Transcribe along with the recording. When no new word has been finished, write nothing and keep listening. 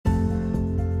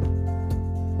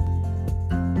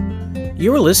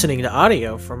You are listening to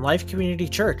audio from Life Community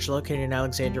Church located in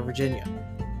Alexandria, Virginia.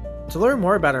 To learn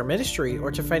more about our ministry or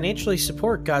to financially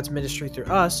support God's ministry through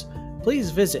us,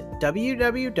 please visit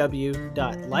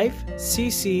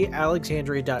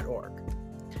www.lifeccalexandria.org.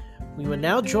 We will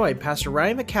now join Pastor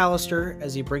Ryan McAllister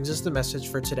as he brings us the message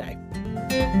for today.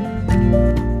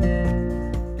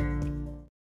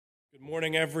 Good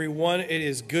morning, everyone. It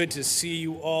is good to see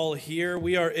you all here.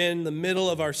 We are in the middle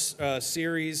of our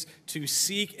series, To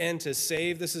Seek and to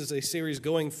Save. This is a series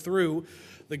going through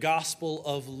the Gospel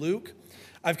of Luke.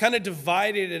 I've kind of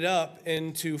divided it up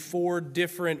into 4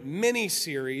 different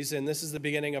mini-series, and this is the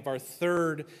beginning of our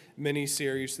 3rd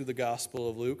mini-series through the Gospel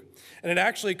of Luke. And it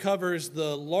actually covers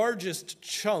the largest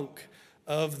chunk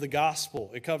of the Gospel.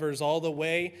 It covers all the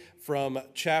way from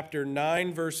chapter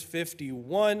 9, verse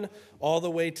 51, all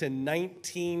the way to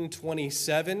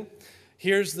 19:27.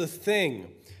 Here's the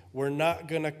thing. We're not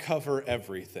going to cover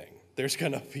everything. There's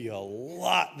going to be a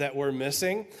lot that we're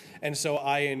missing. And so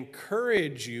I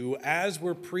encourage you, as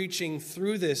we're preaching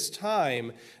through this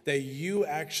time, that you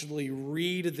actually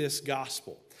read this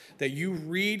gospel, that you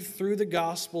read through the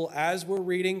gospel as we're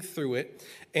reading through it,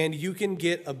 and you can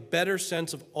get a better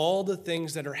sense of all the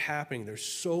things that are happening. There's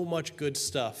so much good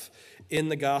stuff in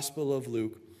the Gospel of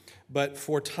Luke, but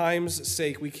for time's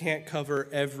sake, we can't cover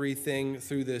everything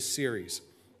through this series.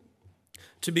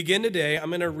 To begin today, I'm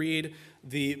going to read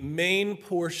the main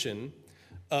portion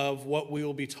of what we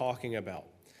will be talking about.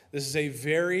 This is a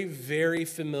very, very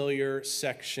familiar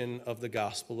section of the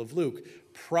Gospel of Luke,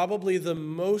 probably the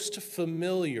most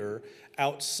familiar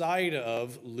outside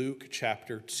of Luke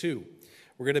chapter 2.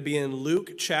 We're going to be in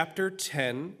Luke chapter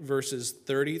 10, verses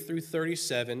 30 through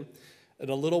 37. In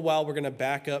a little while, we're going to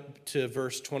back up to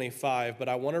verse 25, but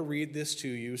I want to read this to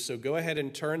you, so go ahead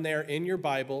and turn there in your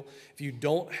Bible. If you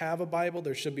don't have a Bible,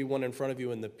 there should be one in front of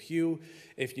you in the pew.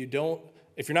 If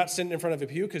you're not sitting in front of a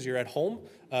pew because you're at home,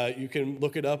 you can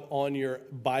look it up on your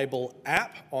Bible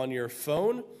app on your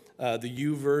phone. The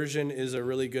YouVersion is a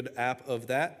really good app of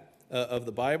that, of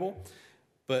the Bible.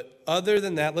 But other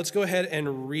than that, let's go ahead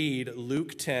and read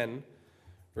Luke 10,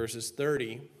 verses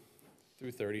 30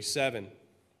 through 37.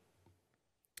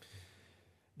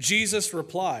 Jesus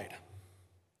replied,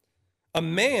 "A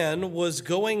man was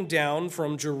going down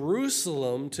from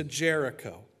Jerusalem to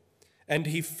Jericho, and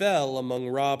he fell among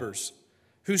robbers,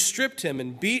 who stripped him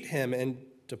and beat him and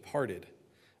departed,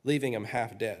 leaving him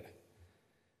half dead.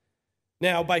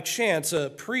 Now, by chance,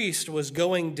 a priest was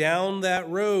going down that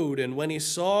road, and when he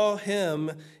saw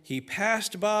him, he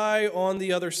passed by on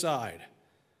the other side.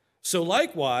 So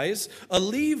likewise, a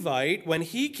Levite, when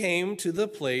he came to the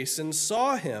place and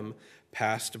saw him,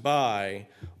 passed by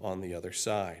on the other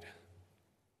side.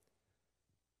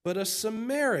 But a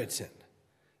Samaritan,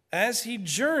 as he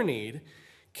journeyed,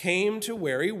 came to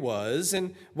where he was,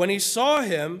 and when he saw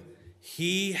him,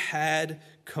 he had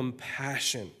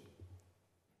compassion.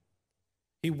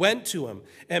 He went to him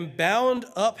and bound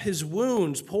up his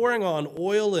wounds, pouring on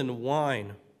oil and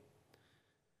wine.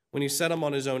 When he set him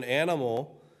on his own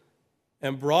animal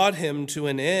and brought him to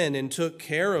an inn and took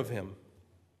care of him.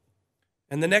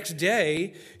 And the next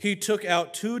day he took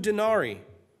out 2 denarii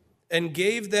and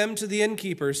gave them to the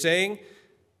innkeeper, saying,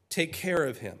 'Take care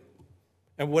of him,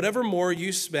 and whatever more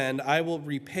you spend, I will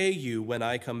repay you when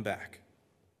I come back.'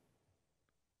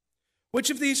 Which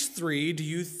of these 3 do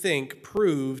you think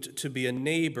proved to be a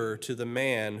neighbor to the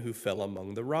man who fell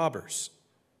among the robbers?"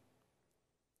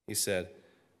 He said,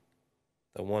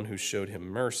 "The one who showed him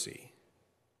mercy."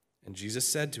 And Jesus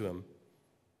said to him,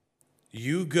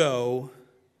 "You go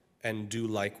and do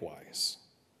likewise."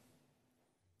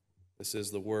 This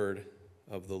is the word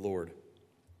of the Lord.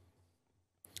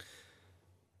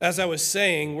 As I was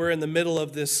saying, we're in the middle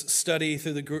of this study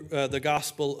through the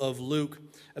Gospel of Luke,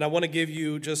 and I want to give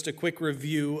you just a quick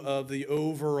review of the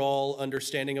overall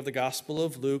understanding of the Gospel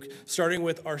of Luke, starting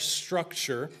with our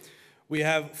structure. We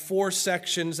have 4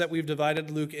 sections that we've divided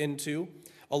Luke into: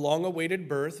 a long-awaited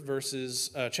birth,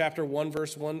 chapter 1,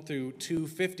 verse 1 through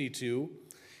 2:52.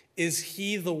 Is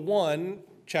he the one,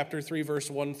 chapter 3, verse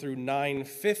 1 through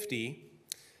 9:50.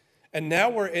 And now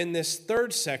we're in this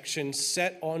 3rd section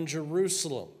set on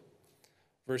Jerusalem,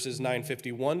 verses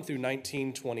 9:51 through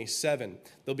 19:27.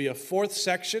 There'll be a 4th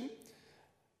section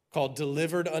called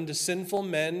Delivered unto Sinful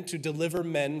Men to Deliver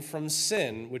Men from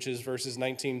Sin, which is verses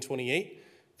 19:28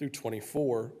 through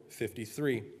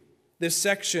 24:53. This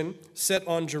section set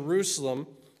on Jerusalem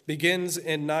begins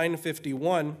in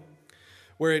 9:51,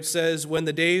 where it says, "When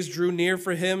the days drew near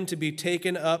for him to be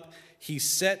taken up, he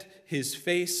set his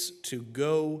face to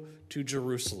go to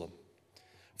Jerusalem."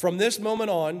 From this moment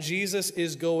on, Jesus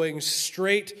is going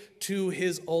straight to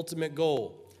his ultimate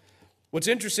goal. What's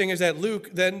interesting is that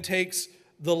Luke then takes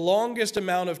the longest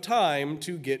amount of time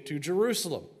to get to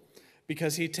Jerusalem,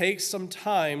 because he takes some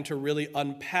time to really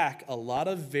unpack a lot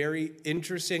of very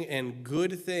interesting and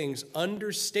good things,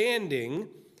 understanding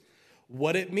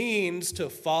what it means to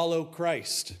follow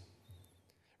Christ.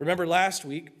 Remember last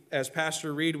week, as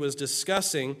Pastor Reed was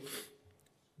discussing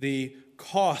the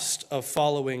cost of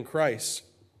following Christ,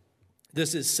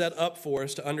 this is set up for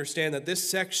us to understand that this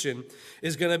section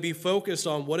is going to be focused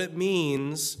on what it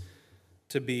means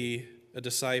to be a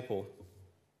disciple.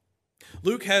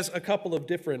 Luke has a couple of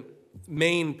different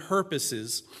main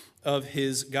purposes of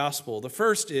his gospel. The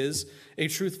first is a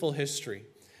truthful history.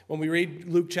 When we read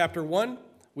Luke chapter 1,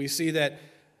 we see that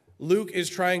Luke is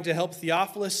trying to help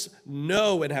Theophilus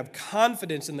know and have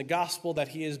confidence in the gospel that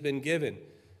he has been given.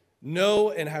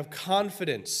 Know and have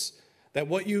confidence that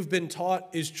what you've been taught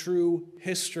is true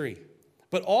history.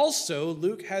 But also,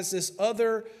 Luke has this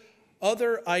other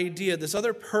idea, this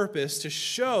other purpose to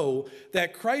show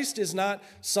that Christ is not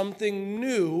something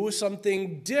new,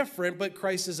 something different, but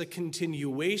Christ is a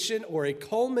continuation or a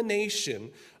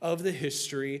culmination of the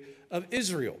history of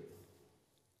Israel.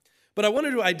 But I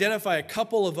wanted to identify a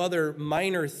couple of other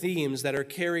minor themes that are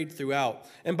carried throughout.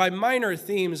 And by minor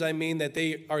themes, I mean that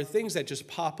they are things that just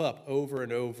pop up over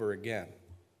and over again.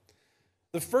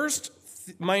 The first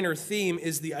minor theme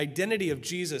is the identity of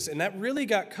Jesus, and that really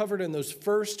got covered in those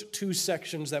first two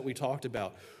sections that we talked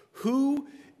about. Who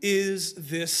is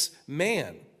this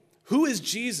man? Who is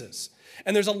Jesus?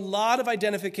 And there's a lot of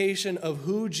identification of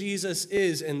who Jesus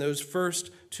is in those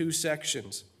first two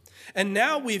sections. And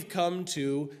now we've come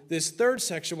to this third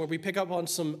section where we pick up on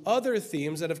some other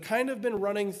themes that have kind of been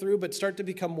running through but start to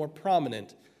become more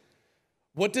prominent.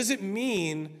 What does it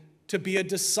mean to be a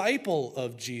disciple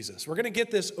of Jesus? We're going to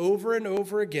get this over and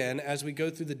over again as we go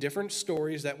through the different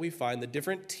stories that we find, the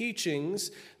different teachings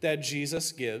that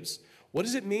Jesus gives. What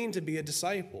does it mean to be a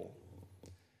disciple?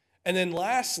 And then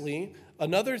lastly,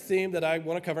 another theme that I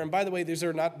want to cover, and by the way, this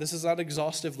is not an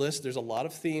exhaustive list. There's a lot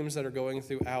of themes that are going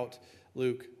throughout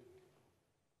Luke.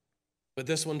 But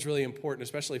this one's really important,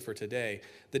 especially for today.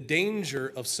 The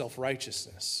danger of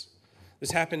self-righteousness.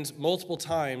 This happens multiple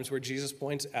times where Jesus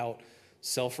points out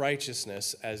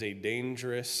self-righteousness as a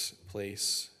dangerous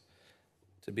place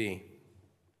to be.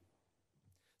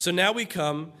 So now we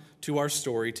come to our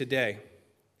story today.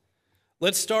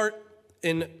 Let's start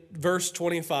in verse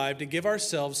 25 to give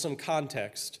ourselves some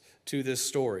context to this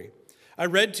story. I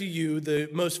read to you the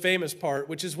most famous part,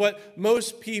 which is what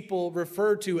most people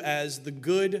refer to as the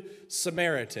Good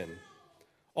Samaritan.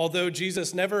 Although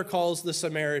Jesus never calls the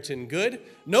Samaritan good,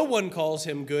 no one calls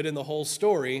him good in the whole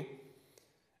story.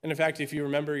 And in fact, if you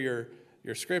remember your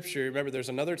scripture, remember there's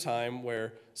another time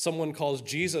where someone calls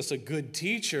Jesus a good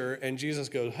teacher, and Jesus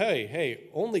goes, hey,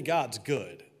 only God's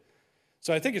good.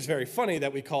 So I think it's very funny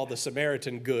that we call the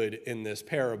Samaritan good in this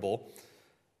parable.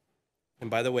 And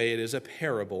by the way, it is a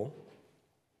parable.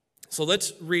 So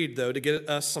let's read, though, to get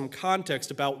us some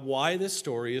context about why this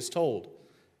story is told.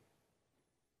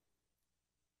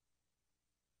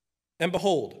 And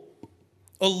behold,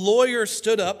 a lawyer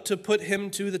stood up to put him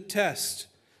to the test,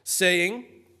 saying,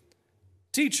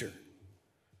 "Teacher,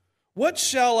 what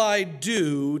shall I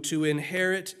do to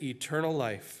inherit eternal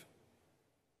life?"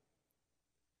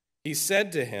 He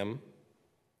said to him,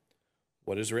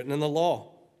 "What is written in the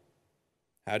law?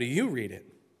 How do you read it?"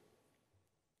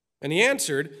 And he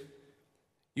answered,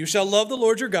 "You shall love the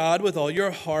Lord your God with all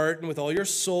your heart and with all your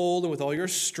soul and with all your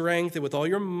strength and with all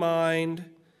your mind,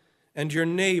 and your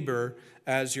neighbor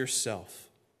as yourself."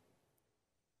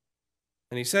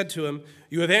 And he said to him,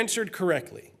 "You have answered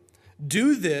correctly.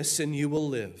 Do this and you will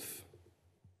live."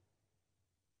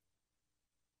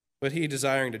 But he,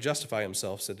 desiring to justify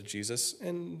himself, said to Jesus,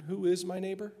 "And who is my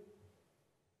neighbor?"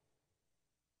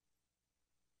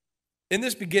 In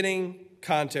this beginning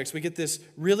context, we get this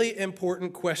really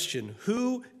important question: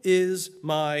 who is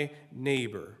my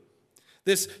neighbor?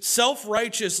 This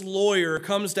self-righteous lawyer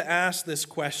comes to ask this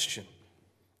question.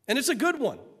 And it's a good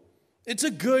one. It's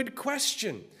a good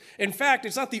question. In fact,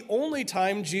 it's not the only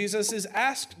time Jesus is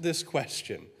asked this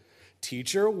question.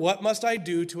 "Teacher, what must I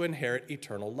do to inherit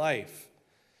eternal life?"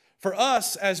 For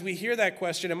us, as we hear that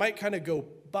question, it might kind of go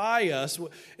by us.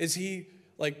 Is he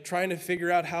trying to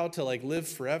figure out how to live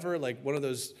forever, like one of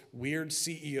those weird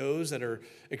CEOs that are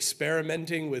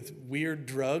experimenting with weird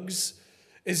drugs?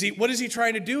 What is he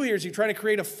trying to do here? Is he trying to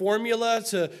create a formula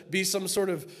to be some sort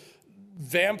of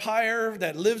vampire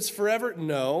that lives forever?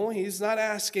 No, he's not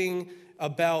asking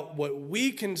about what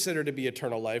we consider to be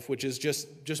eternal life, which is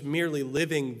just merely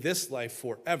living this life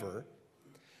forever.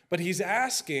 But he's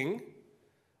asking,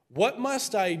 What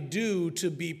must I do to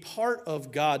be part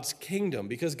of God's kingdom?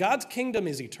 Because God's kingdom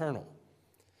is eternal.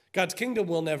 God's kingdom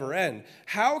will never end.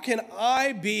 How can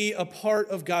I be a part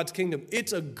of God's kingdom?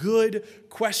 It's a good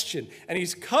question. And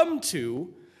he's come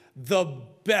to the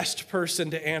best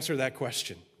person to answer that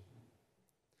question.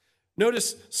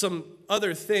 Notice some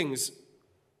other things.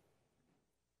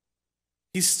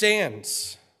 He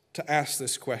stands to ask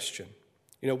this question.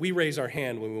 You know, we raise our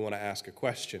hand when we want to ask a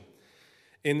question.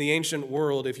 In the ancient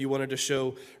world, if you wanted to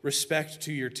show respect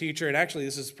to your teacher, and actually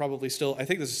this is probably still, I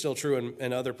think this is still true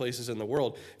in other places in the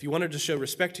world, if you wanted to show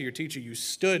respect to your teacher, you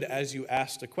stood as you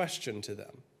asked a question to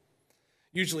them.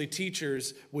 Usually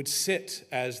teachers would sit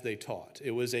as they taught.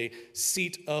 It was a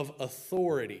seat of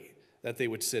authority that they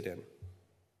would sit in.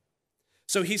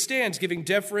 So he stands giving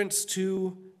deference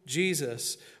to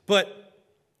Jesus, but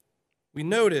we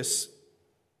notice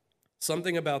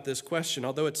something about this question,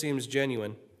 although it seems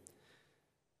genuine,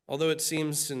 although it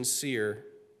seems sincere,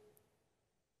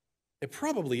 it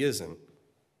probably isn't.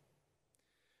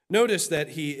 Notice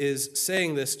that he is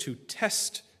saying this to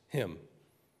test him.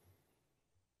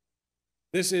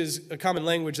 This is a common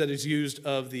language that is used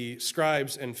of the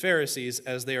scribes and Pharisees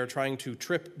as they are trying to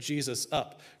trip Jesus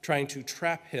up, trying to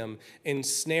trap him,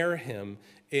 ensnare him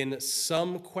in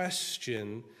some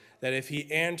question that if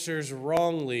he answers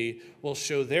wrongly will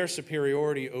show their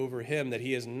superiority over him, that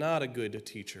he is not a good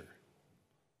teacher.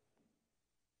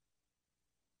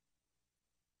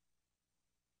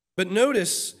 But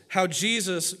notice how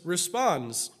Jesus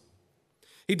responds.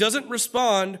 He doesn't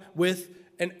respond with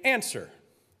an answer.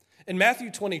 In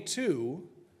Matthew 22,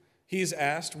 he's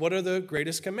asked, what are the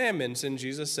greatest commandments? And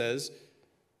Jesus says,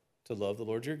 to love the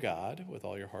Lord your God with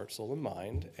all your heart, soul, and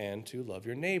mind, and to love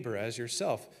your neighbor as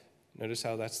yourself. Notice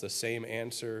how that's the same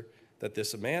answer that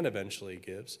this man eventually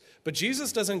gives. But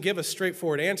Jesus doesn't give a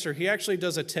straightforward answer. He actually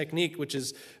does a technique which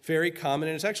is very common,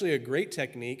 and it's actually a great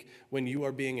technique when you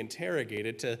are being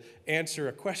interrogated to answer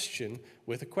a question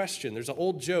with a question. There's an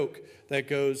old joke that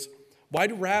goes, why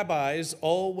do rabbis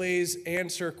always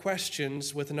answer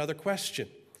questions with another question?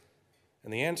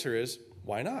 And the answer is,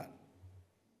 why not?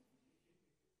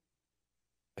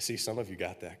 I see some of you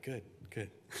got that. Good.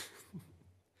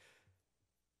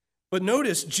 But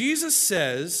notice, Jesus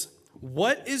says,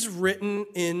 what is written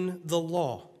in the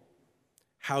law?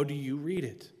 How do you read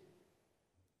it?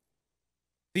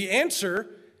 The answer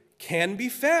can be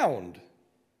found.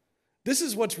 This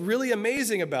is what's really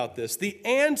amazing about this. The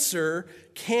answer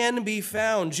can be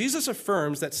found. Jesus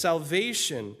affirms that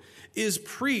salvation is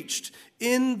preached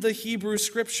in the Hebrew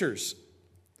Scriptures.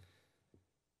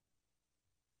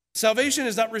 Salvation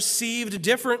is not received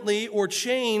differently or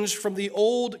changed from the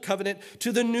old covenant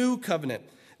to the new covenant.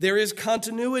 There is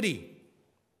continuity.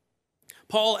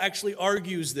 Paul actually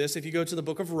argues this. If you go to the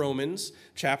book of Romans,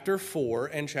 chapter 4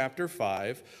 and chapter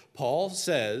 5, Paul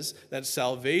says that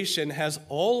salvation has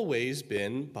always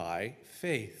been by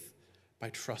faith, by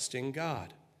trusting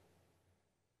God.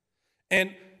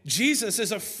 And Jesus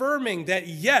is affirming that,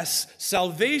 yes,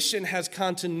 salvation has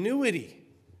continuity.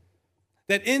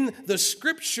 That in the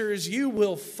Scriptures you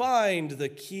will find the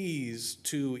keys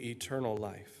to eternal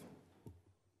life.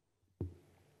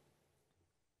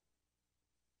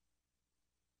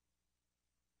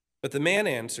 But the man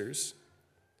answers,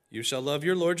 you shall love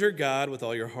your Lord your God with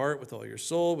all your heart, with all your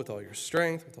soul, with all your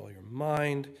strength, with all your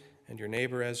mind, and your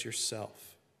neighbor as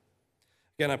yourself.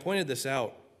 Again, I pointed this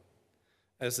out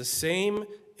as the same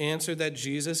answer that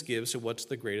Jesus gives to what's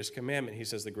the greatest commandment. He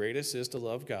says the greatest is to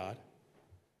love God.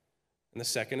 And the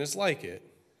second is like it,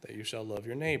 that you shall love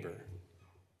your neighbor.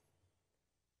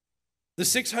 The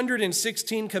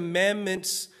 616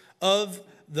 commandments of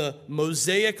the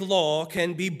Mosaic law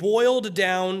can be boiled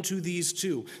down to these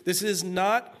two. This is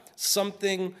not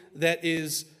something that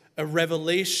is a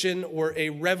revelation or a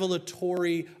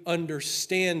revelatory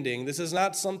understanding. This is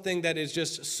not something that is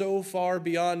just so far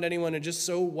beyond anyone and just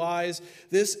so wise.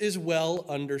 This is well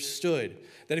understood.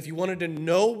 That if you wanted to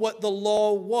know what the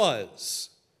law was,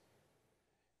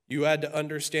 you had to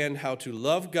understand how to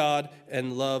love God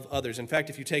and love others. In fact,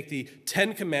 if you take the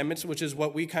 10 Commandments, which is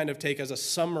what we kind of take as a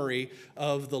summary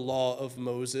of the law of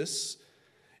Moses,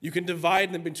 you can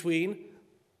divide them between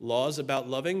laws about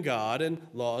loving God and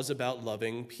laws about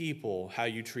loving people, how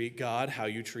you treat God, how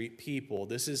you treat people.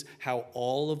 This is how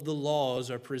all of the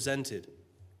laws are presented.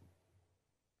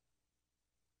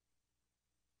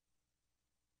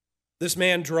 This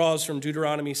man draws from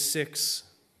Deuteronomy 6.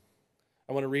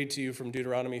 I want to read to you from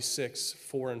Deuteronomy 6,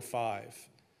 4 and 5.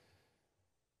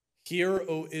 Hear,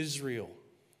 O Israel,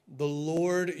 the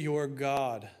Lord your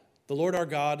God, the Lord our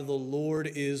God, the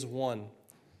Lord is one.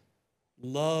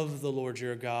 Love the Lord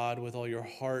your God with all your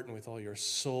heart and with all your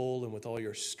soul and with all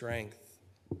your strength.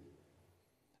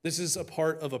 This is a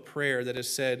part of a prayer that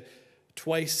is said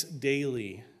twice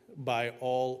daily by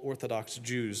all Orthodox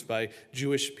Jews, by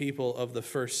Jewish people of the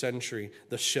first century.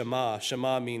 The Shema.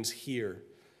 Shema means hear.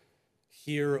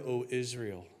 Hear, O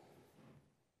Israel.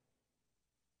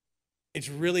 It's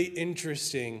really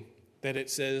interesting that it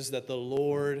says that the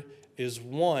Lord is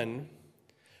one,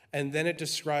 and then it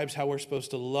describes how we're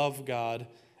supposed to love God,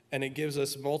 and it gives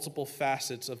us multiple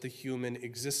facets of the human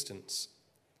existence.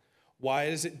 Why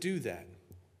does it do that?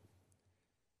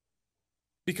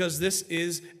 Because this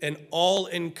is an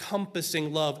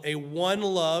all-encompassing love, a one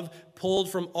love pulled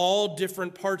from all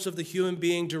different parts of the human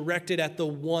being directed at the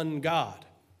one God.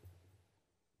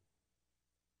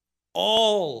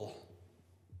 All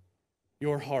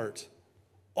your heart,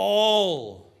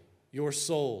 all your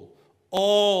soul,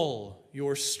 all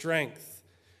your strength.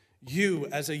 You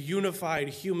as a unified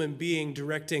human being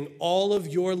directing all of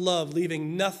your love,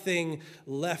 leaving nothing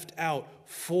left out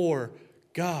for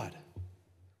God.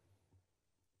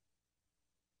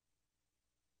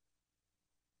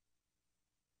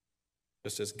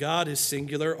 Just as God is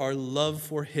singular, our love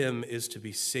for him is to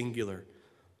be singular,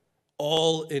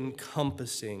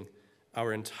 all-encompassing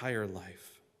our entire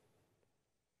life.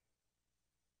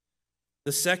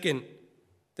 The second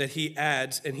that he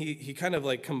adds, and he kind of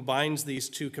like combines these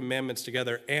two commandments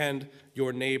together, and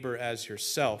your neighbor as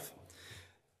yourself.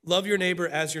 Love your neighbor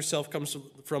as yourself comes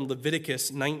from Leviticus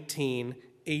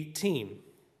 19:18.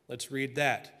 Let's read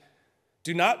that.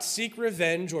 Do not seek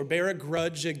revenge or bear a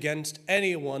grudge against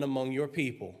anyone among your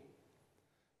people,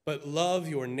 but love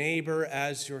your neighbor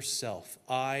as yourself.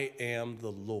 I am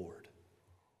the Lord.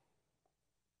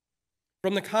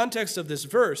 From the context of this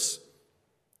verse,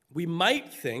 we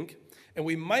might think, and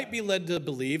we might be led to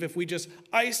believe, if we just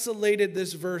isolated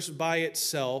this verse by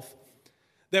itself,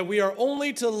 that we are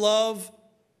only to love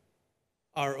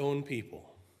our own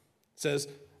people. It says,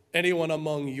 anyone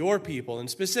among your people, and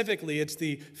specifically it's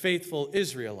the faithful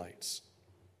Israelites.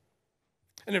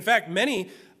 And in fact, many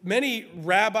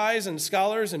rabbis and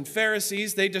scholars and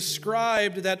Pharisees, they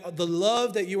described that the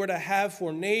love that you are to have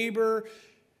for neighbor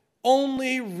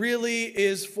only really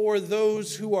is for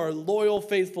those who are loyal,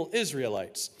 faithful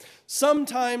Israelites.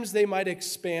 Sometimes they might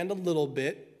expand a little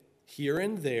bit here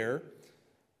and there,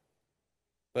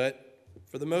 but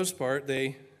for the most part,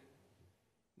 they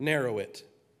narrow it.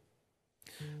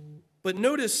 But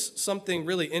notice something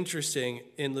really interesting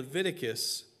in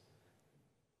Leviticus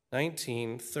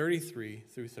 19:33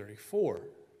 through 34.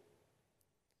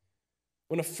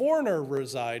 When a foreigner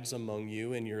resides among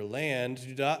you in your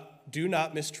land, do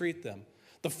not mistreat them.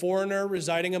 The foreigner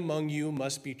residing among you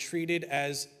must be treated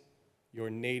as your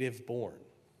native born.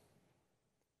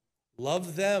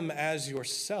 Love them as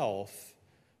yourself,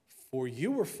 for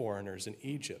you were foreigners in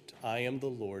Egypt. I am the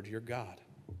Lord your God.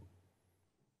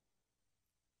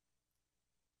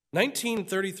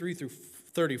 19:33 through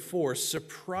 34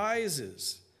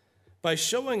 surprises by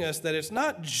showing us that it's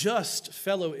not just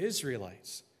fellow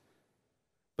Israelites,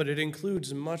 but it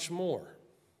includes much more.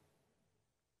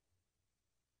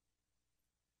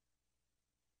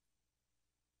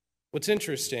 What's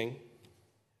interesting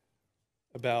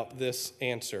about this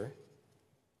answer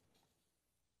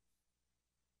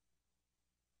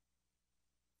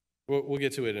we'll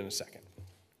get to it in a second.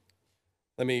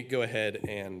 Let me go ahead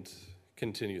and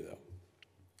continue, though.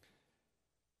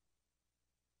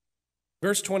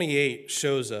 Verse 28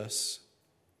 shows us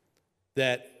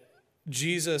that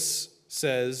Jesus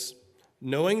says,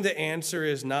 knowing the answer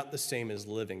is not the same as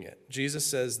living it. Jesus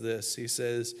says this. He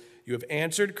says, you have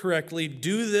answered correctly.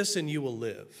 Do this and you will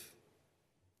live.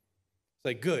 It's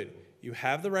like, good. You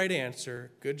have the right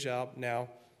answer. Good job. Now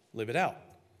live it out.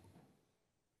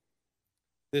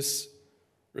 This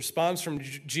response from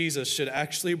Jesus should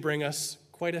actually bring us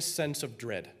quite a sense of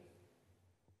dread.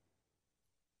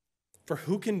 For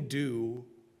who can do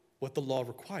what the law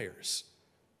requires?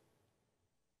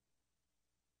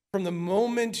 From the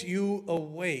moment you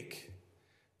awake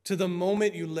to the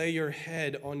moment you lay your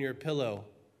head on your pillow,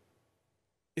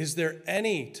 is there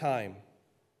any time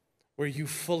where you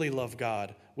fully love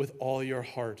God with all your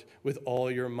heart, with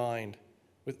all your mind,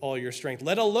 with all your strength,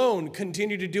 let alone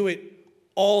continue to do it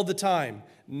all the time,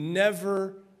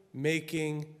 never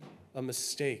making a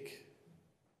mistake,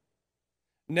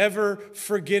 never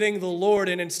forgetting the Lord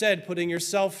and instead putting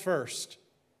yourself first,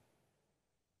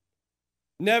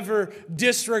 never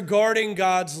disregarding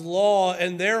God's law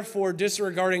and therefore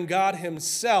disregarding God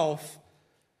himself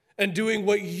and doing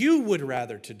what you would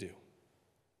rather to do?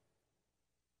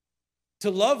 To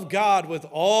love God with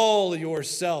all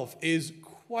yourself is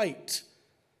quite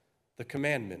the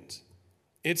commandment.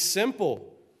 It's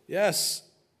simple, yes,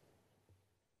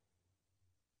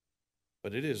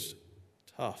 but it is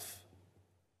tough.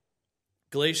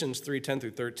 Galatians 3:10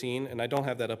 through 13, and I don't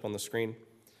have that up on the screen,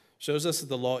 shows us that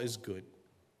the law is good.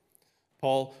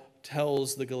 Paul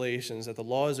tells the Galatians that the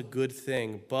law is a good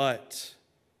thing, but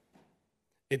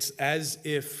it's as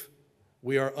if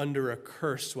we are under a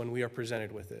curse when we are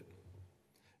presented with it,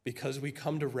 because we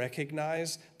come to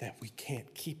recognize that we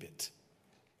can't keep it.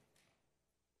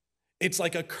 It's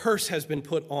like a curse has been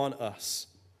put on us.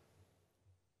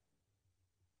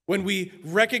 When we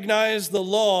recognize the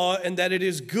law and that it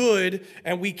is good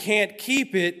and we can't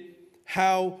keep it,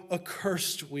 how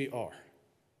accursed we are.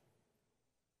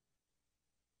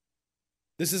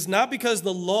 This is not because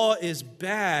the law is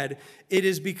bad, it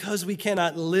is because we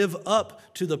cannot live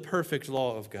up to the perfect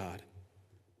law of God.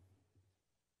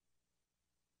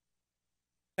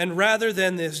 And rather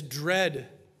than this dread,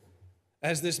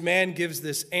 as this man gives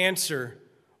this answer,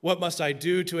 what must I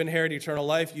do to inherit eternal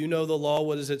life? You know the law,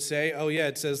 what does it say? Oh yeah,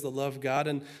 it says to love God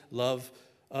and love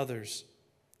others.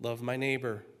 Love my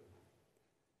neighbor.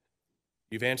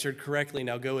 You've answered correctly,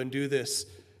 now go and do this.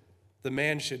 The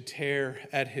man should tear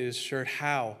at his shirt.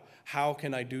 How? How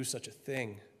can I do such a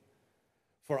thing?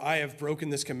 For I have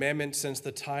broken this commandment since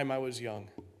the time I was young.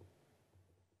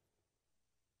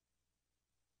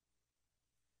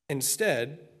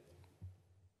 Instead,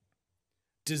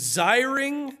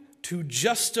 desiring to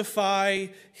justify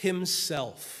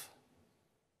himself.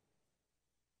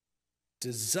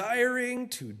 Desiring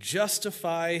to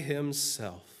justify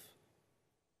himself.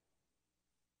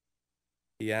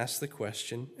 He asks the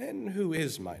question, and who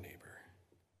is my neighbor?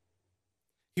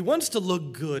 He wants to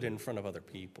look good in front of other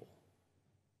people.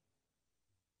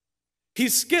 He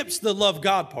skips the love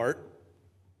God part.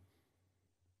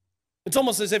 It's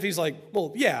almost as if he's like,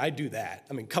 well, yeah, I do that.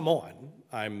 I mean, come on,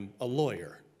 I'm a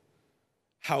lawyer.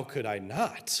 How could I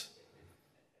not?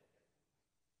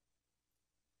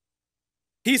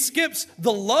 He skips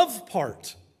the love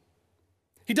part.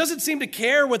 He doesn't seem to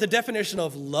care what the definition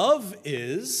of love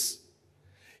is.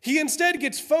 He instead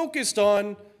gets focused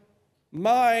on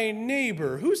my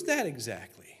neighbor. Who's that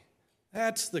exactly?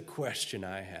 That's the question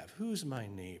I have. Who's my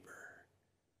neighbor?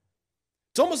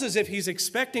 It's almost as if he's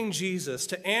expecting Jesus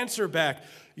to answer back,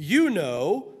 you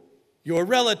know, your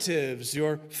relatives,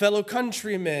 your fellow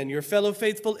countrymen, your fellow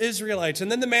faithful Israelites.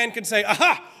 And then the man can say,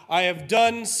 aha, I have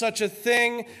done such a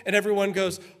thing. And everyone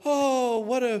goes, oh,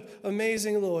 what an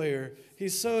amazing lawyer.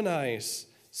 He's so nice,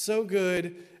 so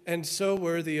good, and so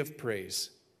worthy of praise.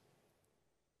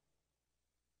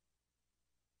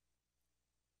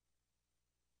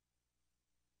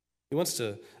 He wants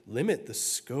to limit the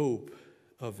scope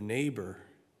of neighbor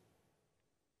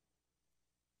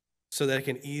so that it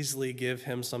can easily give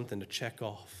him something to check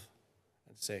off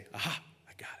and say, aha,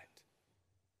 I got it.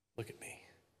 Look at me.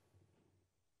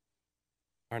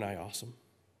 Aren't I awesome?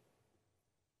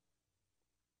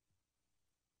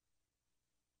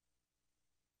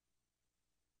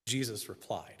 Jesus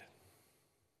replied.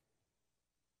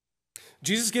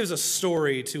 Jesus gives a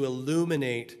story to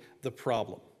illuminate the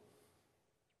problem.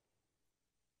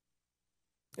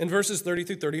 In verses 30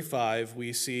 through 35,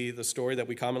 we see the story that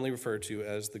we commonly refer to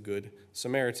as the Good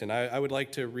Samaritan. I would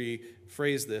like to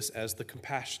rephrase this as the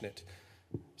compassionate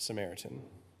Samaritan.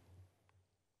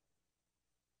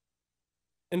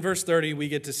 In verse 30, we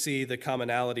get to see the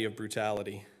commonality of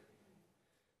brutality.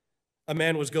 A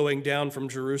man was going down from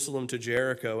Jerusalem to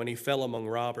Jericho, and he fell among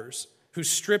robbers, who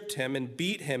stripped him and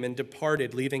beat him and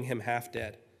departed, leaving him half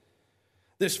dead.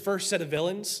 This first set of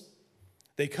villains,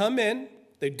 they come in,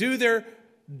 they do their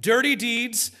dirty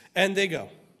deeds, and they go.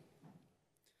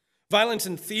 Violence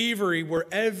and thievery were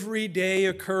everyday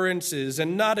occurrences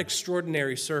and not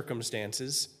extraordinary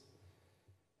circumstances.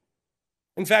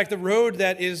 In fact, the road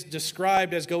that is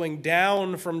described as going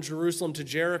down from Jerusalem to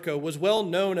Jericho was well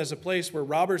known as a place where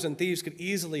robbers and thieves could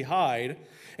easily hide,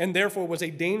 and therefore was a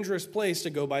dangerous place to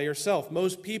go by yourself.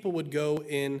 Most people would go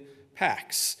in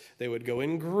packs. They would go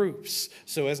in groups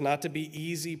so as not to be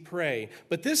easy prey.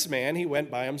 But this man, he went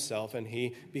by himself and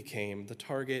he became the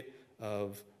target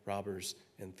of robbers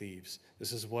and thieves.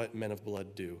 This is what men of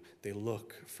blood do. They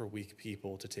look for weak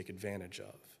people to take advantage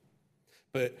of.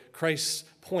 But Christ's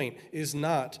point is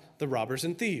not the robbers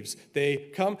and thieves. They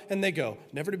come and they go,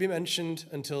 never to be mentioned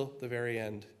until the very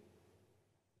end.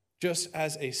 Just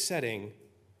as a setting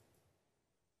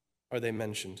are they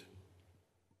mentioned.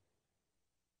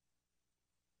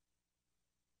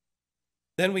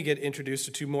 Then we get introduced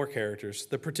to two more characters,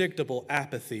 the predictable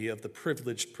apathy of the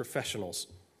privileged professionals.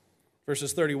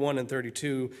 Verses 31 and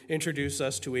 32 introduce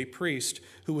us to a priest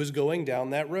who was going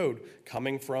down that road,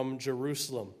 coming from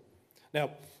Jerusalem.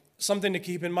 Now, Something to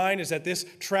keep in mind is that this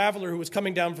traveler who was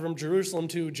coming down from Jerusalem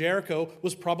to Jericho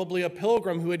was probably a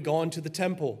pilgrim who had gone to the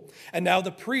temple. And now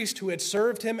the priest who had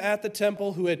served him at the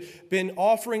temple, who had been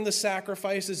offering the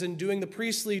sacrifices and doing the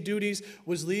priestly duties,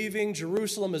 was leaving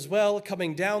Jerusalem as well,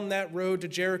 coming down that road to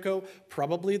Jericho.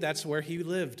 Probably that's where he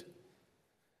lived.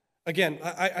 Again,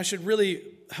 I should really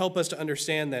help us to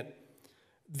understand that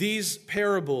these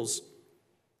parables,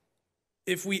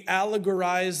 if we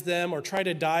allegorize them or try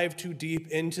to dive too deep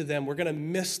into them, we're going to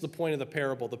miss the point of the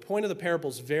parable. The point of the parable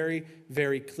is very,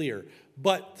 very clear.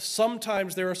 But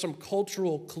sometimes there are some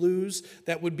cultural clues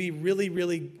that would be really,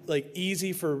 really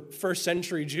easy for first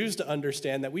century Jews to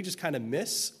understand that we just kind of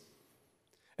miss.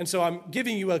 And so I'm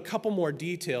giving you a couple more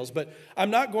details, but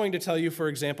I'm not going to tell you, for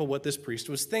example, what this priest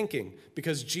was thinking,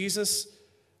 because Jesus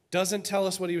doesn't tell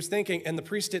us what he was thinking, and the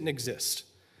priest didn't exist.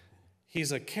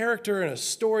 He's a character in a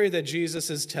story that Jesus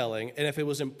is telling, and if it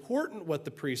was important what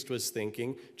the priest was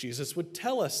thinking, Jesus would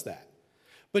tell us that.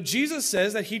 But Jesus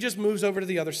says that he just moves over to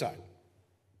the other side.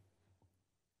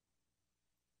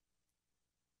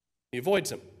 He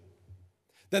avoids him.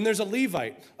 Then there's a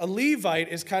Levite. A Levite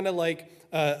is kind of like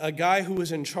a guy who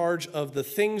was in charge of the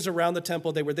things around the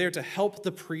temple. They were there to help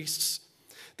the priests.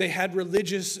 They had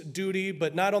religious duty,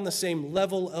 but not on the same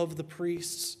level of the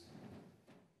priests.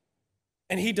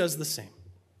 And he does the same.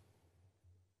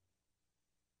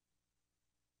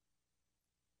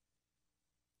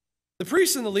 The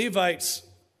priests and the Levites,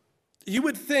 you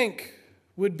would think,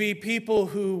 would be people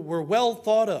who were well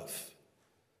thought of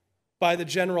by the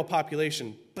general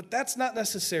population. But that's not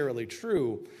necessarily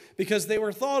true, because they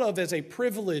were thought of as a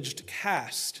privileged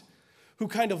caste who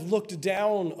kind of looked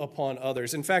down upon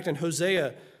others. In fact, in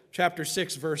Hosea chapter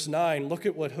 6, verse 9, look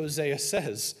at what Hosea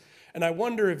says. And I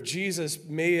wonder if Jesus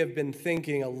may have been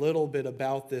thinking a little bit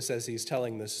about this as he's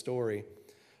telling this story.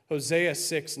 Hosea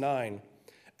 6:9.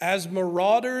 As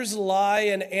marauders lie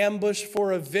in ambush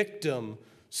for a victim,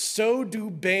 so do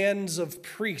bands of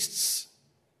priests.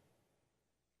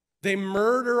 They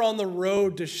murder on the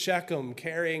road to Shechem,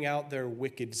 carrying out their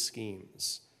wicked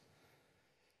schemes.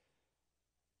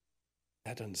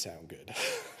 That doesn't sound good.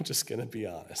 I'm just going to be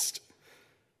honest.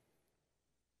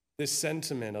 This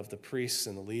sentiment of the priests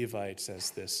and the Levites as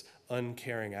this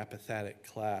uncaring, apathetic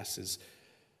class is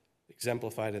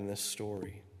exemplified in this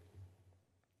story.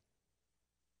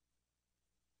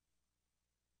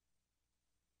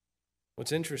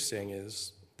 What's interesting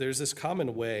is there's this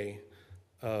common way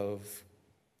of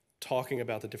talking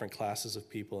about the different classes of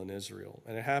people in Israel.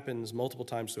 And it happens multiple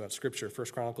times throughout Scripture.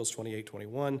 1 Chronicles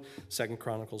 28:21, 2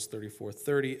 Chronicles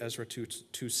 34:30, Ezra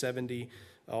 2:70,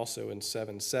 also in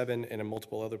 7:7, and in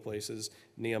multiple other places,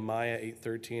 Nehemiah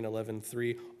 8:13,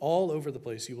 11:3. All over the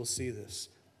place you will see this.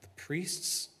 The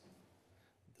priests,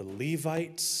 the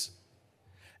Levites,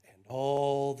 and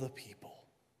all the people.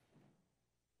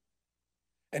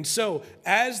 And so,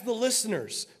 as the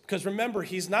listeners, because remember,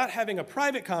 he's not having a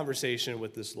private conversation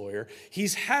with this lawyer,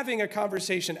 he's having a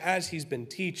conversation as he's been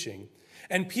teaching,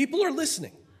 and people are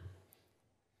listening.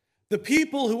 The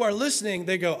people who are listening,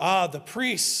 they go, the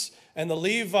priests and the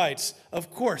Levites, of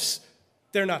course,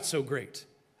 they're not so great.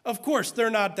 Of course, they're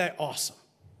not that awesome.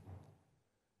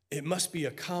 It must be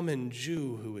a common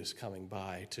Jew who is coming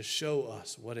by to show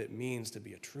us what it means to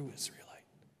be a true Israelite.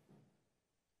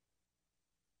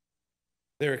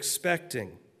 They're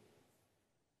expecting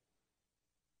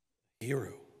a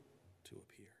hero to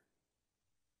appear.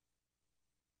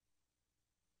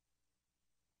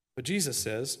 But Jesus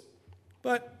says,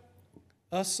 but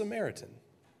a Samaritan.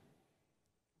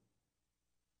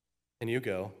 And you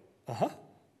go,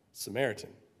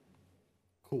 Samaritan.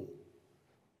 Cool.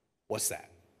 What's that?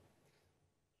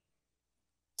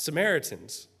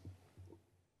 Samaritans.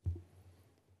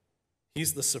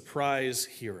 He's the surprise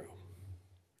hero.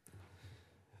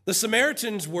 The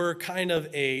Samaritans were kind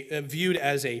of viewed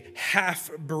as a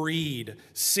half-breed,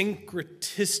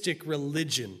 syncretistic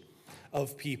religion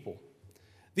of people.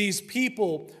 These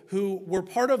people who were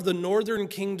part of the northern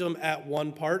kingdom at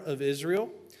one part of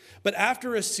Israel, but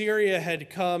after Assyria had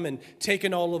come and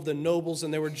taken all of the nobles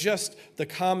and there were just the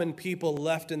common people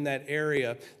left in that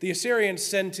area, the Assyrians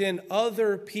sent in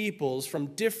other peoples from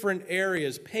different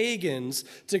areas, pagans,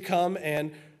 to come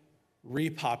and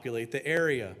repopulate the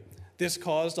area. This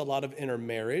caused a lot of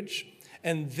intermarriage.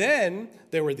 And then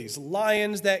there were these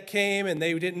lions that came, and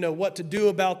they didn't know what to do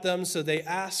about them, so they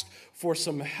asked for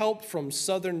some help from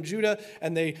southern Judah,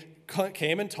 and they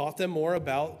came and taught them more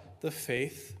about the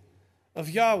faith of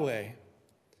Yahweh.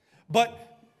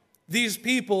 But these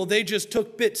people, they just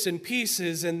took bits and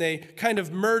pieces, and they kind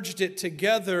of merged it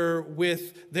together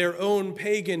with their own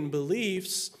pagan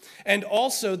beliefs. And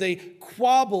also they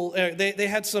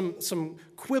had some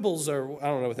quibbles, or I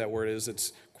don't know what that word is.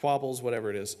 It's quabbles, whatever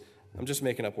it is. I'm just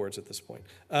making up words at this point.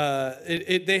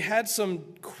 They had some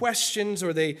questions,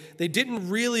 or they didn't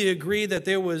really agree that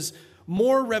there was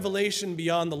more revelation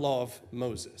beyond the law of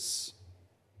Moses.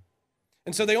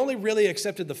 And so they only really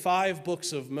accepted the 5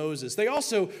 books of Moses. They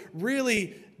also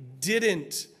really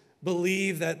didn't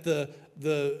believe that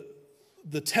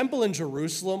the temple in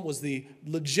Jerusalem was the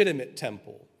legitimate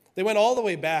temple. They went all the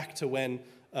way back to when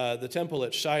the temple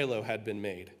at Shiloh had been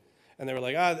made. And they were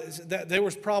like, there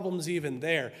was problems even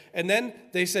there. And then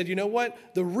they said, you know what?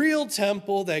 The real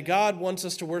temple that God wants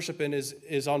us to worship in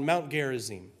is on Mount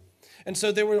Gerizim. And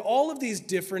so there were all of these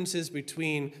differences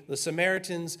between the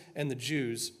Samaritans and the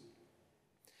Jews.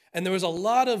 And there was a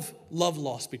lot of love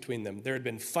lost between them. There had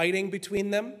been fighting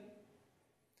between them.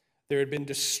 There had been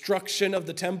destruction of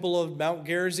the temple of Mount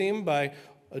Gerizim by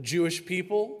a Jewish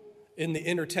people in the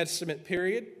Intertestament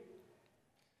period.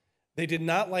 They did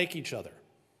not like each other.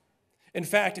 In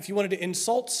fact, if you wanted to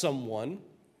insult someone,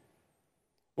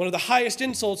 one of the highest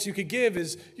insults you could give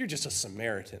is, you're just a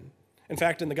Samaritan. In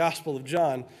fact, in the Gospel of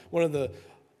John, one of the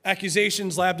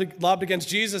accusations lobbed against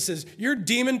Jesus is, you're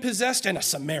demon-possessed and a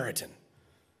Samaritan.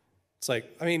 It's like,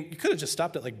 I mean, you could have just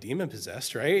stopped at like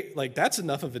demon-possessed, right? Like, that's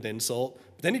enough of an insult.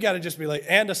 But then you got to just be like,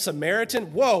 and a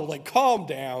Samaritan? Whoa, like, calm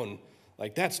down.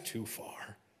 Like, that's too far.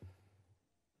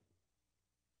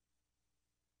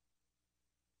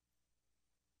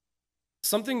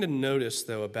 Something to notice,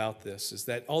 though, about this is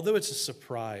that although it's a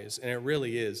surprise, and it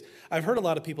really is, I've heard a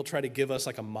lot of people try to give us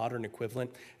like a modern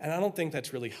equivalent, and I don't think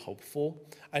that's really helpful.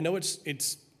 I know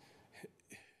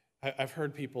I've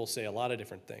heard people say a lot of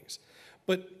different things,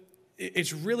 but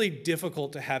it's really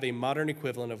difficult to have a modern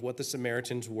equivalent of what the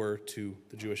Samaritans were to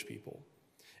the Jewish people.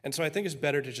 And so I think it's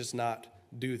better to just not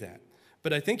do that.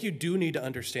 But I think you do need to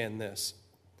understand this.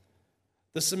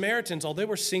 The Samaritans, although they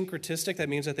were syncretistic, that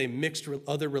means that they mixed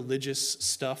other religious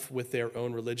stuff with their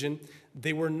own religion,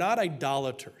 they were not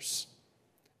idolaters.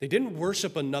 They didn't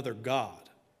worship another god.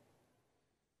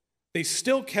 They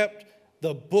still kept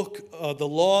the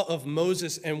law of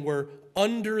Moses, and were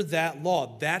under that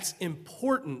law. That's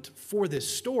important for this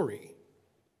story.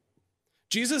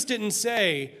 Jesus didn't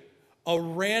say a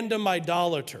random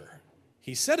idolater.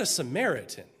 He said a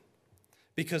Samaritan.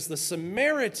 Because the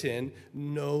Samaritan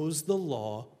knows the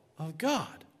law of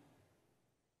God,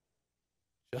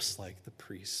 just like the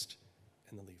priest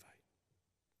and the Levite.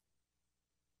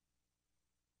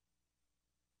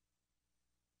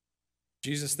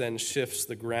 Jesus then shifts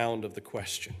the ground of the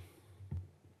question.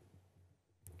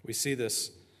 We see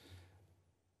this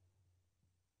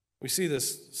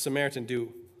Samaritan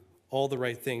do all the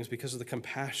right things because of the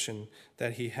compassion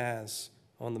that he has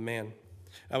on the man.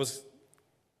 I was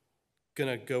going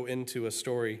to go into a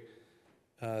story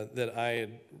that I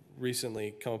had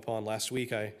recently come upon last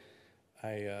week. I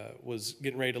was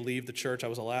getting ready to leave the church. I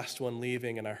was the last one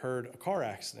leaving, and I heard a car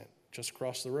accident just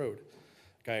across the road.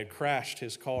 A guy had crashed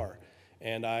his car,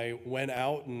 and I went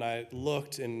out and I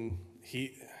looked, and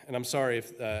I'm sorry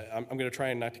if I'm going to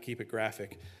try not to keep it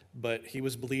graphic, but he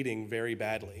was bleeding very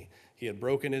badly. He had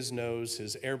broken his nose,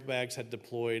 his airbags had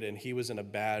deployed, and he was in a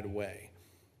bad way.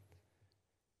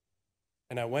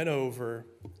 And I went over,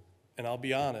 and I'll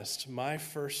be honest, my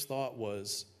first thought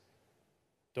was,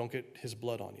 don't get his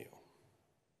blood on you.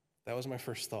 That was my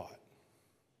first thought.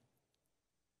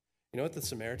 You know what the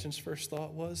Samaritan's first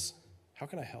thought was? How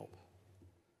can I help?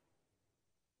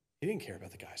 He didn't care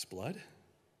about the guy's blood.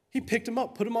 He picked him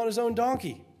up, put him on his own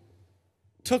donkey,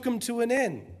 took him to an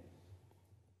inn.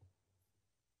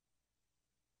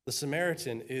 The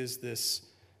Samaritan is this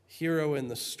hero in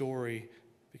the story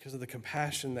because of the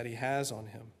compassion that he has on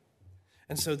him.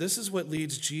 And so this is what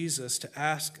leads Jesus to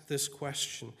ask this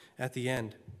question at the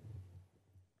end.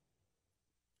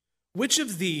 Which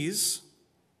of these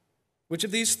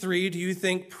 3 do you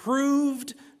think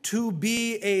proved to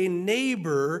be a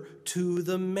neighbor to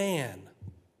the man?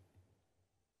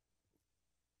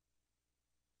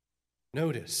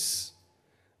 Notice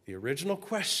the original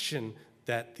question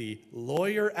that the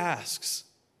lawyer asks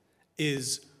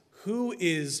is, who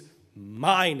is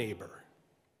my neighbor?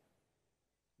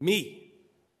 Me.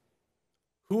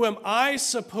 Who am I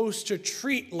supposed to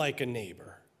treat like a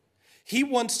neighbor? He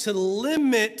wants to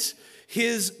limit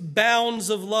his bounds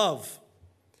of love.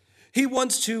 He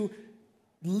wants to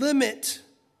limit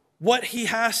what he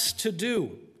has to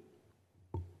do.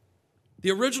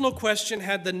 The original question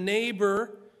had the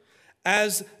neighbor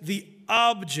as the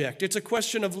object. It's a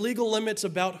question of legal limits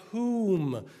about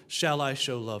whom shall I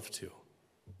show love to.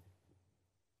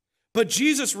 But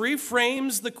Jesus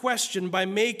reframes the question by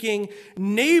making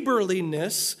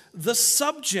neighborliness the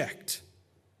subject.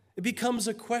 It becomes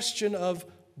a question of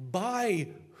by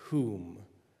whom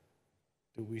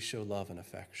do we show love and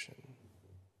affection?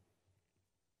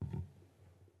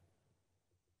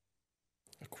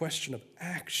 A question of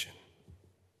action.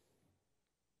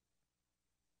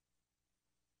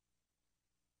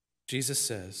 Jesus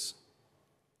says,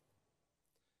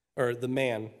 or the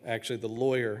man, actually, the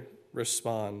lawyer,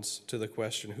 responds to the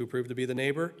question, who proved to be the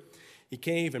neighbor? He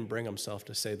can't even bring himself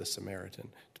to say the Samaritan.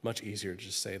 It's much easier to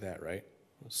just say that, right?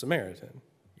 The Samaritan.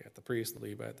 You got the priest, the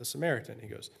Levite, the Samaritan. He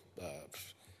goes,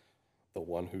 the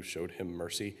one who showed him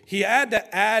mercy. He had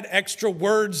to add extra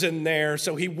words in there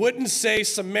so he wouldn't say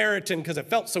Samaritan because it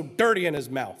felt so dirty in his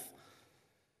mouth.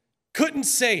 Couldn't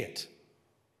say it.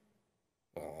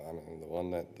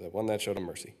 The one that showed him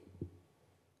mercy.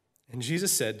 And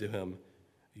Jesus said to him,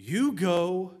 you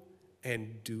go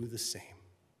and do the same.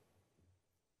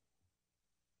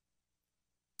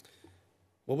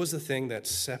 What was the thing that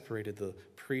separated the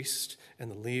priest and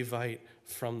the Levite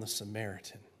from the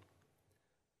Samaritan?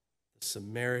 The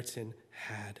Samaritan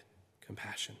had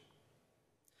compassion.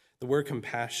 The word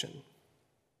compassion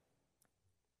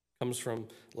comes from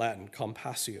Latin,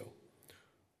 compassio,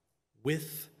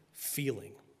 with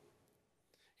feeling.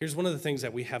 Here's one of the things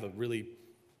that we have a really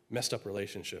messed up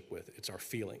relationship with. It's our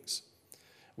feelings.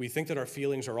 We think that our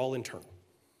feelings are all internal.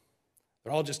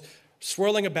 They're all just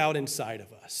swirling about inside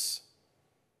of us.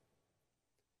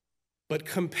 But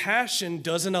compassion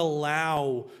doesn't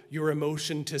allow your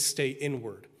emotion to stay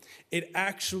inward. It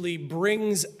actually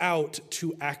brings out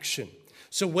to action.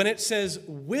 So when it says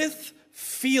with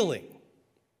feeling,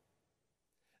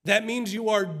 that means you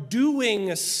are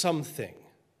doing something.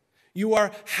 You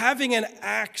are having an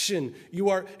action.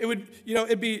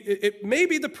 It may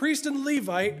be the priest and the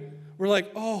Levite were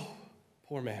like, oh,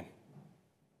 poor man.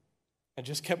 And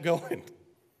just kept going.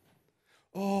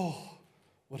 Oh,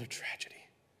 what a tragedy.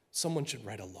 Someone should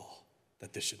write a law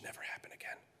that this should never happen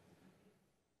again.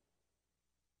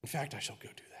 In fact, I shall go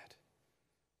do that.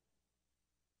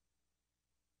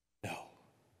 No,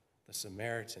 the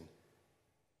Samaritan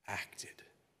acted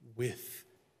with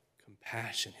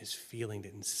compassion. His feeling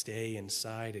didn't stay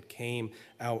inside. It came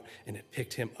out and it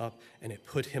picked him up and it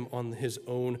put him on his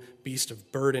own beast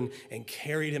of burden and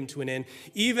carried him to an inn,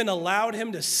 even allowed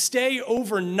him to stay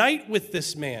overnight with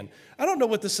this man. I don't know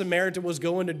what the Samaritan was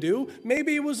going to do.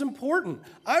 Maybe it was important.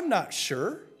 I'm not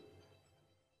sure.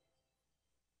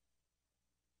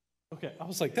 Okay, I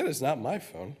was like, that is not my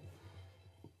phone.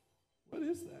 What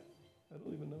is that? I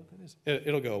don't even know what that is.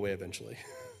 It'll go away eventually.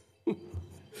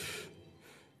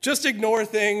 Just ignore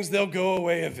things, they'll go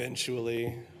away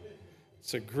eventually.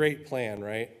 It's a great plan,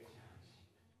 right?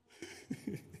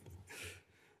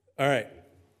 All right.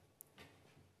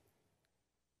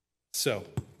 So,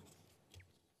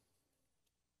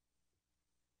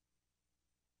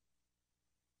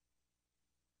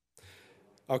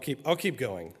 I'll keep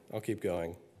going. I'll keep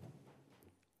going.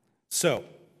 So,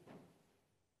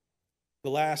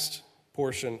 the last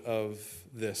portion of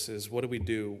this is, what do we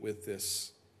do with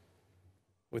this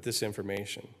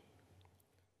information?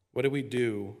 What do we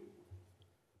do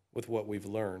with what we've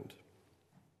learned?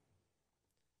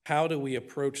 How do we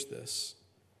approach this?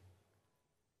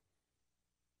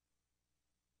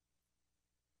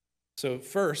 So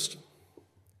first,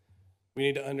 we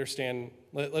need to understand,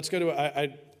 let's go to,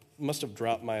 I must have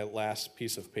dropped my last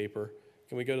piece of paper.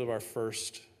 Can we go to our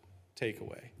first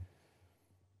takeaway?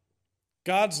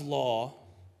 God's law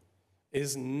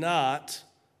is not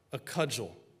a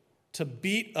cudgel to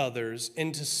beat others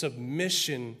into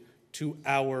submission to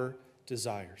our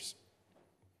desires.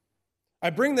 I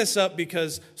bring this up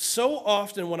because so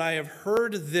often when I have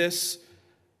heard this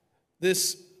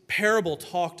parable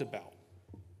talked about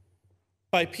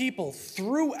by people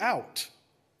throughout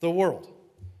the world,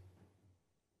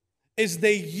 is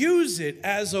they use it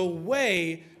as a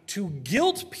way to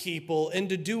guilt people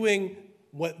into doing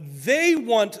what they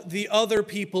want the other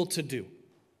people to do.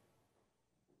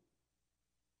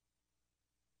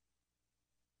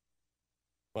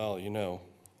 Well,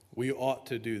 we ought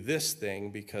to do this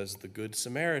thing because the Good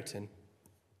Samaritan.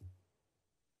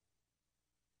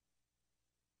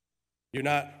 You're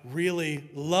not really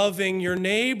loving your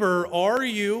neighbor, are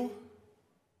you?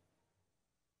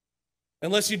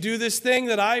 Unless you do this thing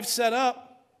that I've set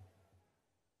up.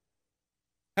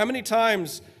 How many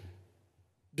times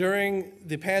during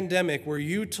the pandemic were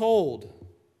you told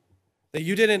that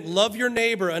you didn't love your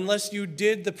neighbor unless you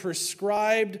did the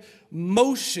prescribed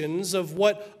motions of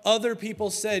what other people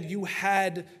said you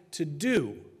had to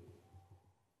do?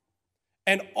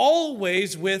 And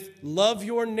always with love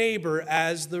your neighbor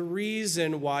as the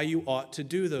reason why you ought to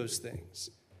do those things.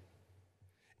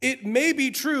 It may be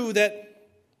true that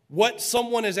What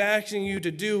someone is asking you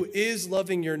to do is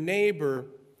loving your neighbor,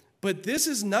 but this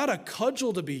is not a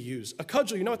cudgel to be used. A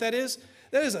cudgel, you know what that is?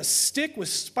 That is a stick with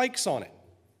spikes on it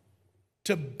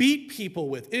to beat people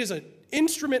with. It is an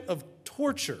instrument of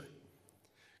torture.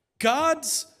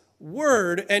 God's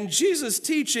word and Jesus'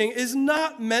 teaching is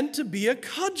not meant to be a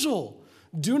cudgel.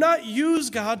 Do not use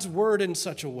God's word in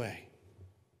such a way.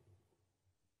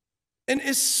 And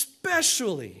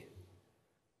especially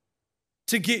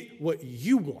to get what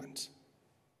you want.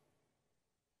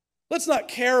 Let's not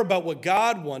care about what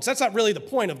God wants. That's not really the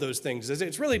point of those things, is it?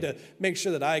 It's really to make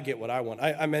sure that I get what I want.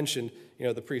 I mentioned,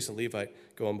 the priest and Levite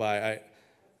going by.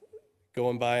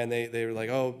 And they were like,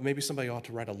 oh, maybe somebody ought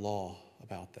to write a law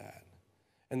about that.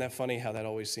 Isn't that funny how that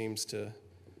always seems to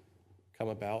come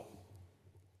about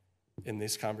in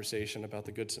this conversation about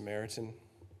the Good Samaritan?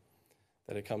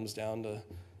 That it comes down to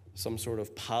some sort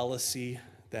of policy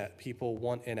that people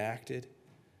want enacted,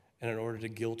 and in order to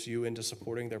guilt you into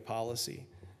supporting their policy,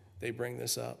 they bring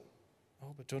this up.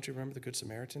 Oh, but don't you remember the Good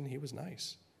Samaritan? He was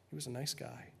nice. He was a nice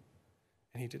guy,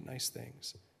 and he did nice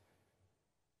things.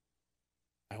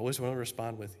 I always want to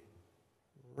respond with,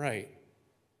 right,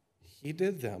 he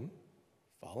did them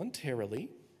voluntarily,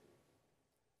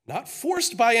 not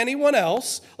forced by anyone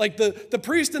else. Like the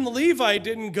priest and the Levite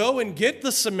didn't go and get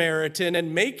the Samaritan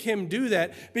and make him do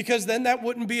that, because then that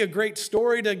wouldn't be a great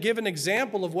story to give an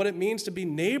example of what it means to be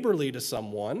neighborly to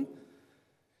someone.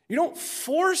 You don't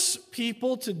force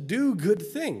people to do good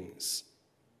things.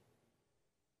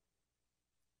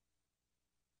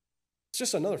 It's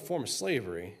just another form of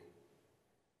slavery,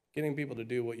 getting people to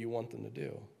do what you want them to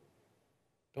do.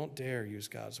 Don't dare use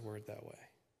God's word that way.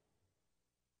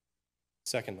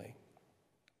 Secondly,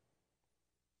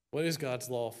 what is God's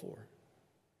law for?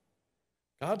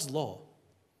 God's law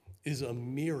is a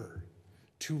mirror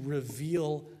to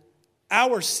reveal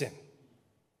our sin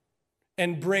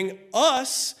and bring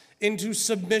us into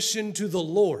submission to the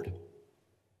Lord.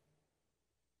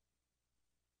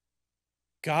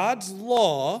 God's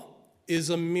law is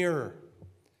a mirror.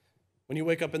 When you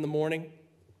wake up in the morning and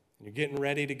you're getting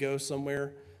ready to go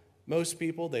somewhere, most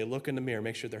people, they look in the mirror,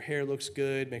 make sure their hair looks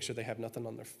good, make sure they have nothing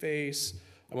on their face.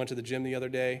 I went to the gym the other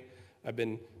day. I've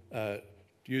been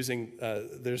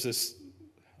there's this,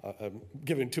 I'm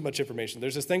giving too much information.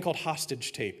 There's this thing called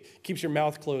hostage tape. Keeps your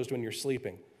mouth closed when you're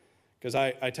sleeping, because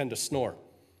I tend to snore.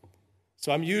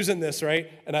 So I'm using this,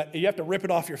 right? And you have to rip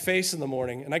it off your face in the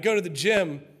morning. And I go to the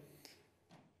gym,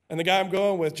 and the guy I'm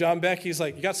going with, John Beck, he's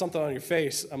like, you got something on your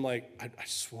face. I'm like, I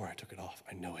swore I took it off.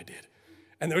 I know I did.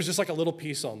 And there was just like a little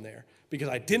piece on there because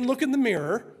I didn't look in the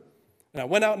mirror, and I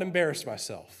went out and embarrassed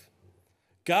myself.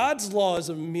 God's law is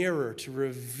a mirror to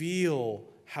reveal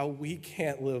how we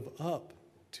can't live up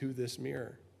to this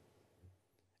mirror.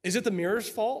 Is it the mirror's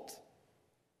fault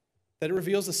that it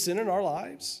reveals the sin in our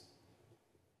lives?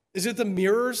 Is it the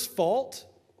mirror's fault?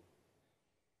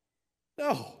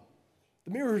 No.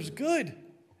 The mirror is good.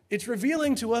 It's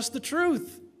revealing to us the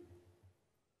truth.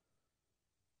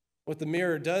 What the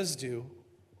mirror does do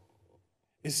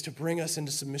is to bring us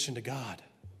into submission to God,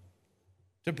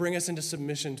 to bring us into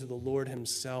submission to the Lord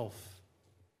himself.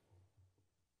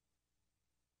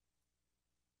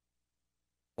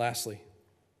 Lastly,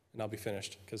 and I'll be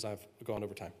finished because I've gone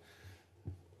over time.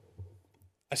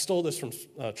 I stole this from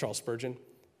Charles Spurgeon.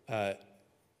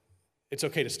 It's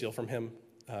okay to steal from him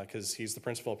because he's the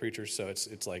principal preacher, so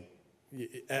it's like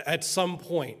at some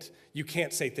point you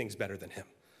can't say things better than him.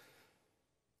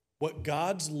 What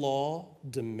God's law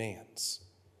demands,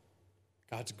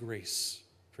 God's grace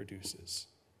produces.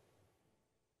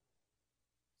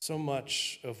 So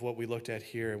much of what we looked at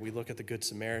here, we look at the Good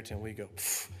Samaritan, we go,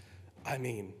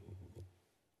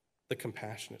 the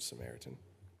compassionate Samaritan.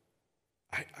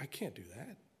 I can't do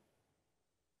that.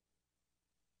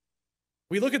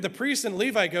 We look at the priest and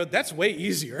Levite, go, that's way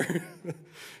easier.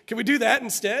 Can we do that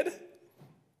instead?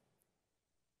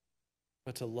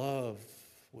 But to love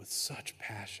with such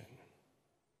passion,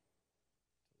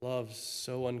 love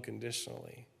so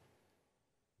unconditionally,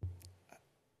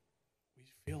 we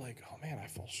feel like, oh man, I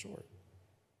fall short.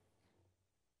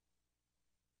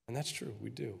 And that's true, we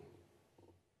do.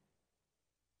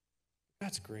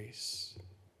 God's grace,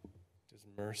 his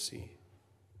mercy,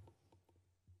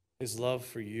 his love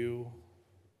for you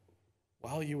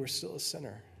while you were still a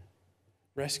sinner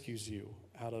rescues you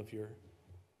out of your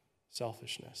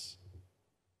selfishness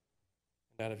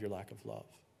and out of your lack of love.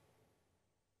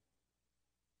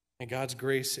 And God's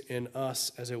grace in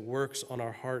us as it works on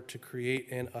our heart to create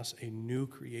in us a new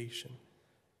creation.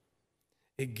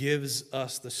 It gives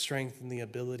us the strength and the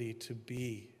ability to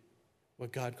be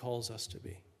what God calls us to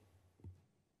be.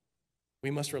 We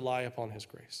must rely upon his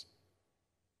grace.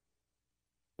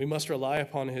 We must rely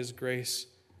upon his grace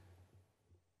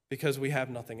because we have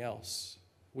nothing else.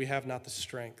 We have not the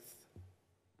strength,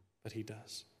 but he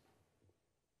does.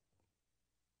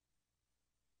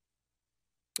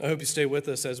 I hope you stay with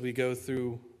us as we go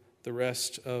through the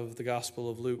rest of the Gospel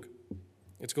of Luke.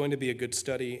 It's going to be a good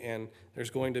study, and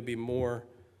there's going to be more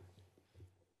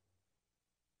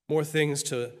things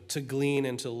to glean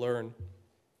and to learn.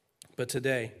 But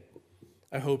today,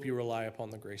 I hope you rely upon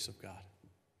the grace of God.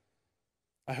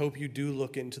 I hope you do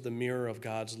look into the mirror of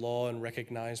God's law and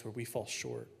recognize where we fall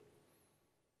short.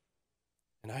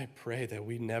 And I pray that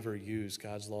we never use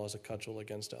God's law as a cudgel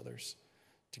against others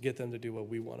to get them to do what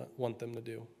we want them to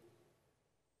do.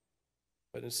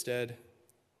 But instead,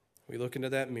 we look into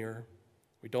that mirror.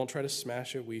 We don't try to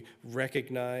smash it. We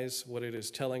recognize what it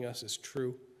is telling us is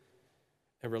true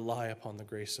and rely upon the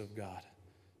grace of God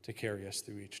to carry us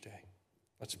through each day.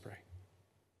 Let's pray.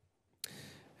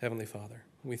 Heavenly Father,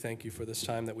 we thank you for this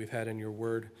time that we've had in your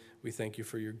word. We thank you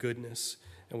for your goodness,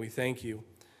 and we thank you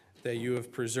that you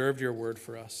have preserved your word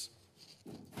for us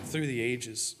through the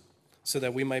ages so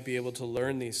that we might be able to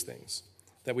learn these things,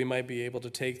 that we might be able to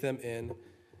take them in,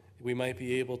 we might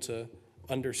be able to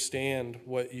understand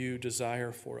what you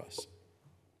desire for us.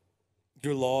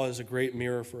 Your law is a great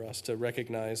mirror for us to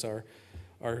recognize our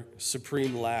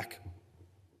supreme lack,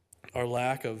 our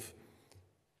lack of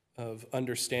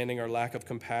understanding, our lack of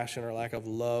compassion, our lack of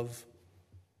love.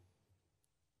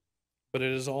 But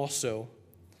it is also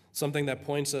something that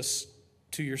points us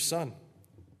to your Son.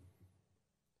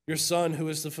 Your Son who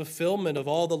is the fulfillment of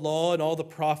all the law and all the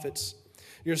prophets.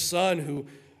 Your Son who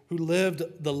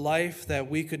lived the life that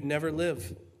we could never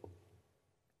live,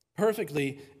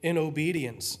 perfectly in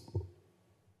obedience.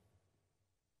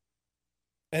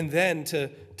 And then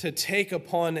to take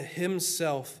upon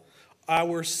himself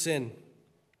our sin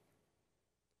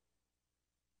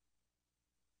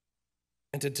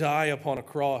and to die upon a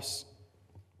cross,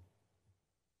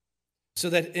 so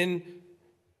that in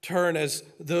turn, as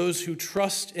those who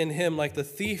trust in him, like the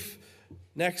thief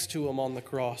next to him on the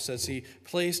cross, as he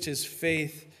placed his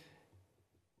faith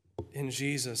in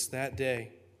Jesus that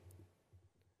day,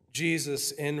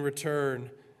 Jesus in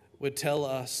return would tell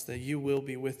us that you will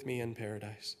be with me in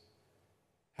paradise.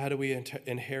 How do we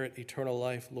inherit eternal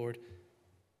life, Lord?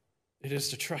 It is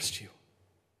to trust you.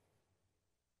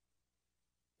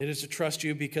 It is to trust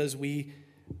you because we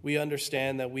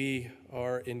understand that we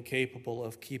are incapable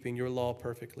of keeping your law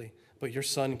perfectly, but your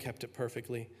Son kept it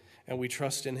perfectly, and we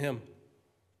trust in him.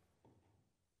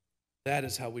 That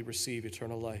is how we receive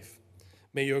eternal life.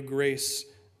 May your grace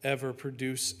ever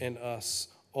produce in us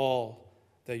all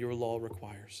that your law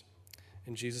requires.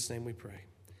 In Jesus' name we pray.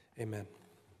 Amen.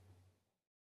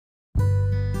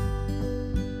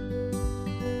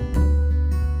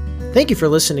 Thank you for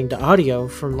listening to audio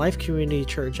from Life Community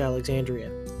Church Alexandria.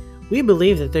 We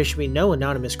believe that there should be no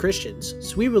anonymous Christians,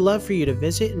 so we would love for you to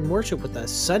visit and worship with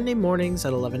us Sunday mornings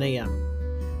at 11 a.m.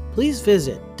 Please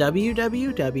visit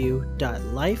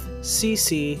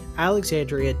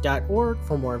www.lifeccalexandria.org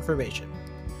for more information.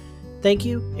 Thank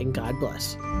you, and God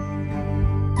bless.